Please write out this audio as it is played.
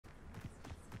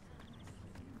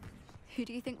Who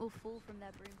do you think will fall from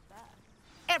their broom first?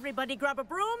 Everybody grab a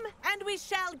broom, and we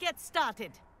shall get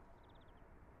started.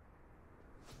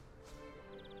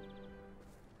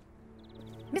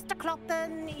 Mr.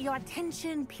 Clopton, your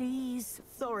attention, please.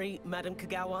 Sorry, Madam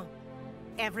Kagawa.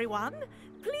 Everyone,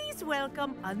 please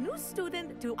welcome a new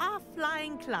student to our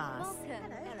flying class.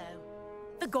 Welcome. Hello.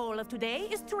 The goal of today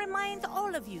is to remind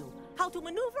all of you how to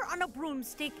maneuver on a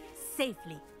broomstick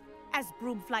safely, as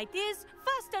broom flight is,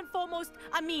 first and foremost,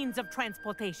 a means of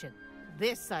transportation.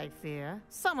 This, I fear,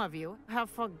 some of you have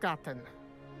forgotten.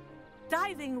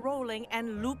 Diving, rolling,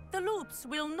 and loop-the-loops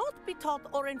will not be taught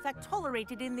or in fact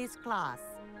tolerated in this class.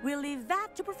 We'll leave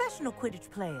that to professional Quidditch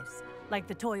players, like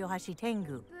the Toyohashi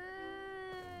Tengu. Boo!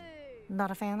 Not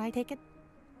a fan, I take it?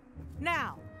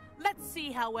 Now, let's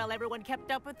see how well everyone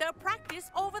kept up with their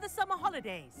practice over the summer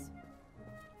holidays.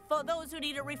 For those who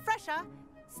need a refresher,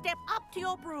 step up to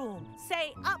your broom,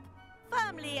 say up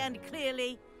firmly and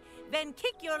clearly, then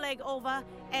kick your leg over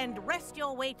and rest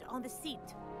your weight on the seat.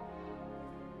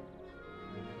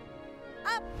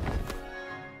 Up!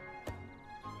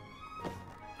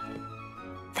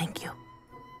 Thank you.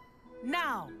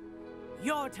 Now,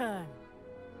 your turn.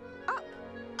 Up!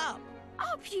 Up.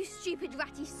 Up, you stupid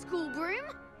ratty school broom!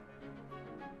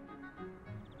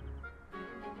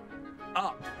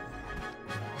 Up.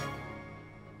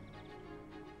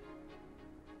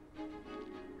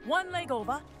 One leg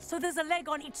over, so there's a leg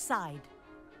on each side.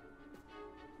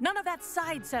 None of that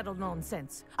side saddle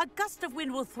nonsense. A gust of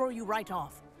wind will throw you right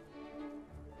off.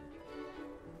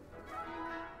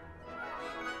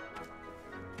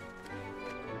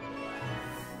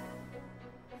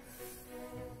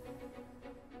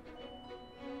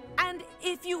 And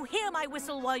if you hear my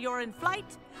whistle while you're in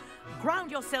flight,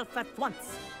 ground yourself at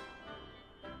once.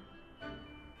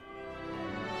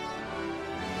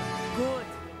 Good.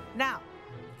 Now,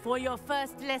 for your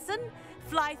first lesson,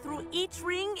 fly through each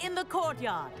ring in the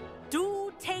courtyard.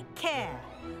 Do take care.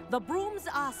 The brooms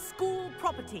are school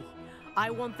property.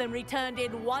 I want them returned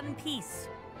in one piece.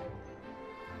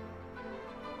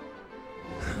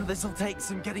 This'll take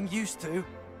some getting used to.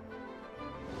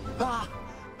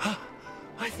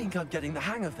 I think I'm getting the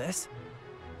hang of this.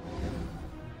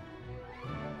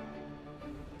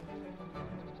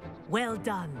 Well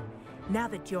done. Now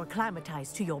that you're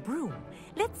acclimatized to your broom,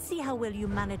 let's see how well you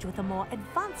manage with a more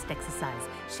advanced exercise,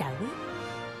 shall we?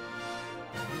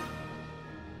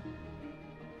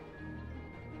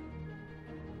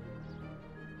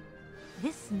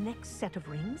 This next set of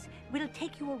rings will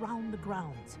take you around the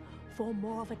grounds for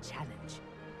more of a challenge.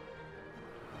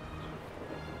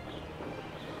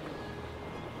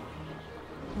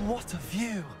 What a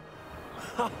view!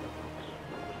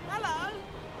 Hello.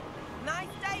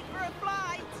 Nice day for a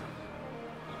flight.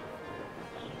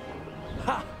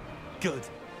 Ha! Good.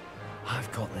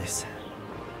 I've got this.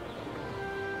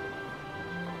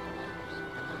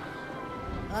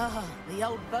 Ah, the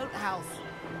old boathouse.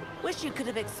 Wish you could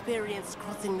have experienced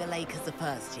crossing the lake as a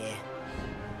first year.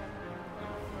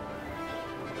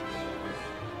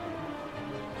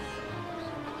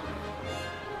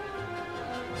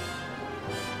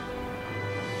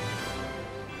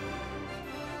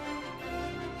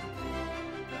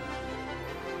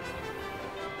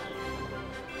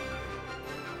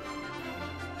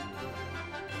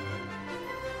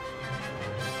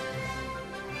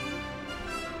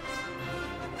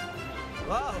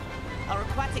 Whoa! Our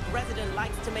aquatic resident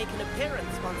likes to make an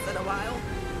appearance once in a while.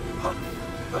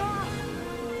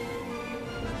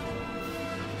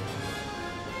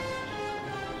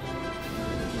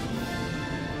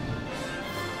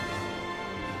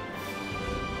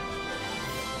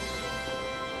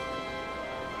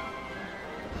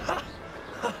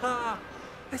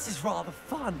 This is rather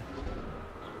fun.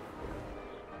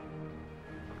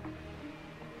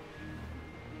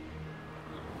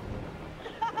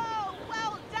 Oh,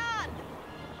 well done!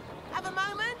 Have a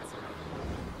moment?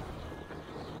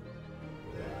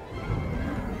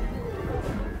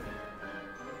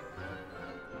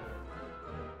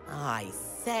 I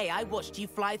say, I watched you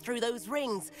fly through those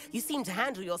rings. You seem to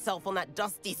handle yourself on that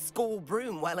dusty school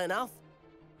broom well enough.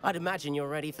 I'd imagine you're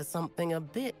ready for something a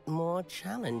bit more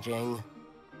challenging.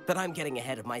 But I'm getting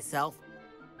ahead of myself.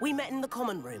 We met in the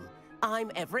common room. I'm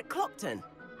Everett Clopton.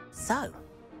 So,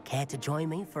 care to join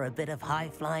me for a bit of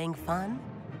high-flying fun?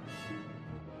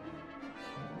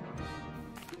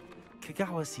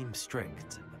 Kagawa seems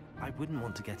strict. I wouldn't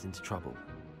want to get into trouble.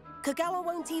 Kagawa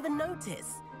won't even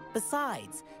notice.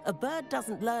 Besides, a bird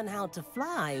doesn't learn how to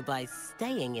fly by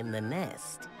staying in the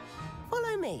nest.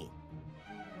 Follow me.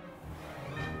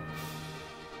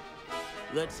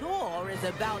 The tour is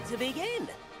about to begin.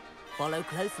 Follow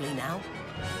closely now.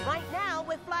 Right now,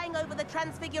 we're flying over the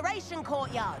Transfiguration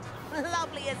Courtyard.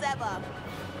 Lovely as ever.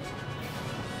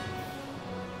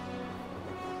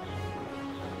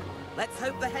 Let's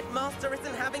hope the headmaster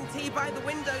isn't having tea by the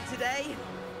window today.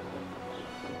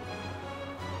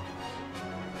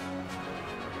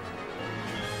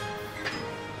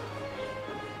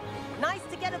 Nice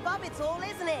to get above it all,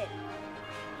 isn't it?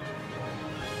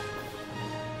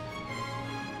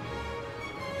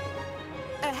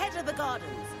 Ahead of the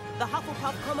gardens, the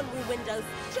Hufflepuff common room windows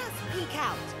just peek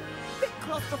out. Bit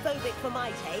claustrophobic for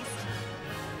my taste.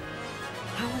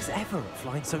 How is Everett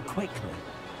flying so quickly?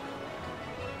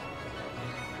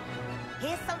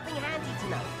 Here's something handy to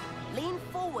know. Lean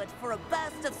forward for a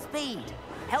burst of speed.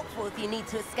 Helpful if you need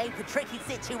to escape a tricky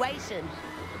situation.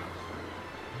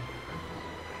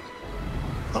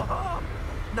 Ha-ha!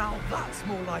 Now that's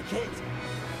more like it.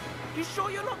 You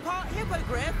sure you're not part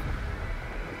hippogriff?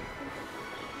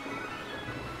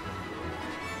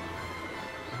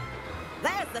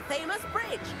 There's the famous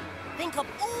bridge. Think of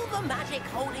all the magic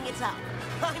holding it up.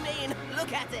 I mean,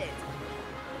 look at it.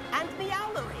 And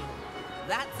Meowlery.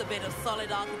 That's a bit of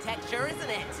solid architecture, isn't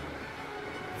it?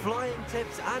 Flying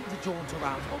tips and a jaunt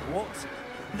around Hogwarts.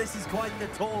 This is quite the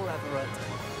tour, Everett.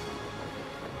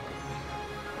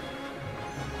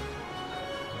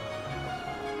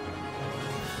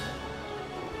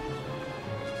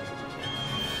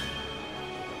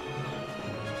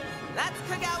 That's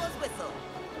Kagawa's whistle.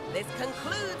 This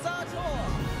concludes our tour.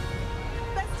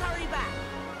 Let's hurry back.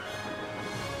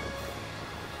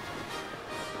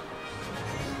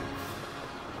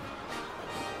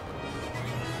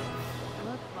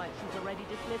 Looks like she's already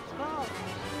dismissed guards.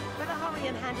 Better hurry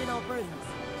and hand in our brooms.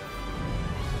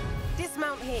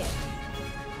 Dismount here.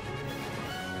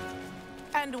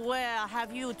 And where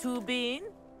have you two been?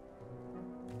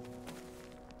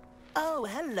 Oh,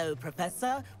 hello,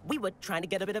 Professor. We were trying to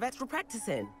get a bit of extra practice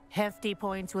in. Hefty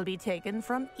points will be taken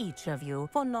from each of you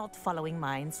for not following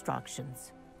my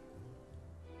instructions.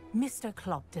 Mr.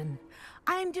 Clopton,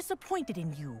 I'm disappointed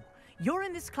in you. You're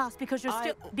in this class because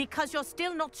you're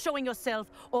still not showing yourself,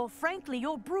 or frankly,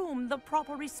 your broom the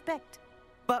proper respect.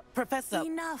 But, Professor...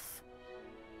 Enough.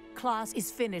 Class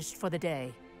is finished for the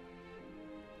day.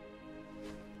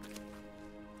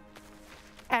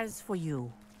 As for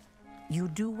you, you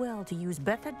do well to use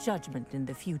better judgment in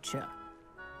the future.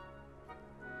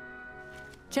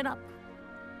 Chin up.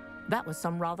 That was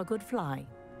some rather good flying.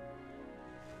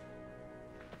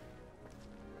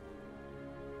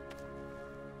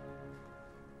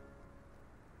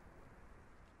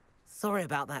 Sorry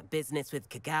about that business with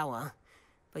Kagawa,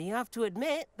 but you have to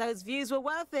admit, those views were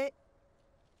worth it.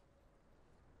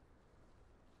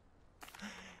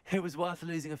 It was worth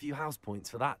losing a few house points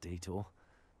for that detour.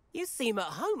 You seem at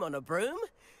home on a broom.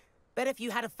 Bet if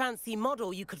you had a fancy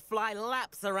model, you could fly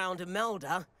laps around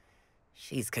Imelda.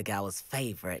 She's Kagawa's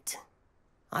favorite.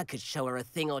 I could show her a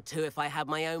thing or two if I had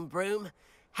my own broom.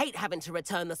 Hate having to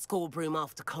return the school broom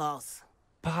after class.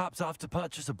 Perhaps I have to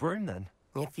purchase a broom then?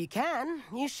 If you can,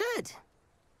 you should.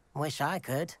 Wish I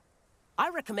could. I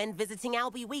recommend visiting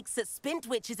Albie Weeks at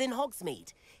Spintwitches in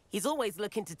Hogsmeade. He's always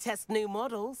looking to test new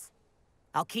models.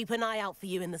 I'll keep an eye out for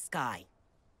you in the sky.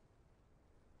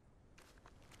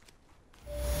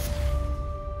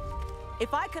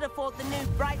 If I could afford the new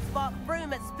Bright Spark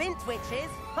broom at Spintwitches,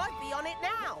 I'd be on it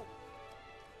now.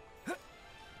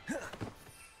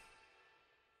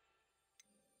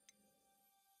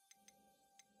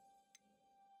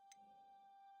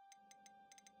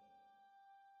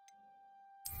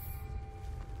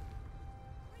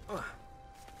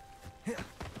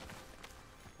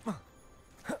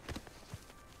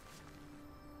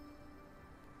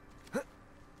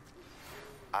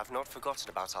 I've not forgotten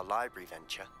about our library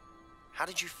venture. How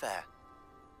did you fare?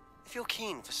 If you're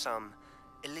keen for some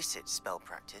illicit spell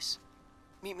practice,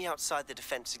 meet me outside the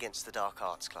Defense Against the Dark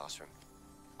Arts classroom.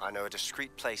 I know a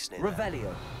discreet place near there.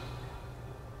 Revelio.